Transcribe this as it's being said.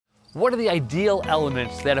What are the ideal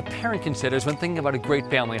elements that a parent considers when thinking about a great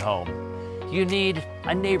family home? You need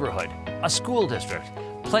a neighborhood, a school district,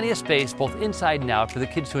 plenty of space both inside and out for the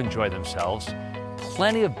kids to enjoy themselves,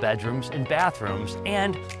 plenty of bedrooms and bathrooms,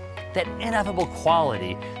 and that ineffable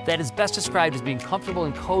quality that is best described as being comfortable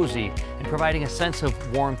and cozy and providing a sense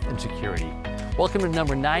of warmth and security. Welcome to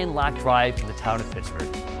number 9 Locke Drive in the town of Pittsford.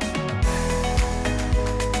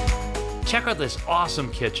 Check out this awesome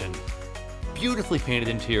kitchen. Beautifully painted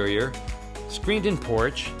interior, screened-in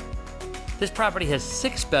porch. This property has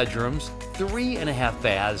 6 bedrooms, 3.5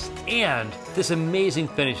 baths, and this amazing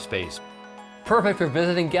finished space. Perfect for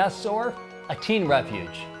visiting guests or a teen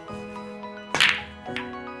refuge.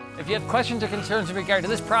 If you have questions or concerns in regard to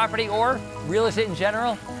this property or real estate in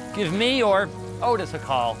general, give me or Otis a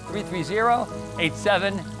call,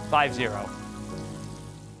 330-8750.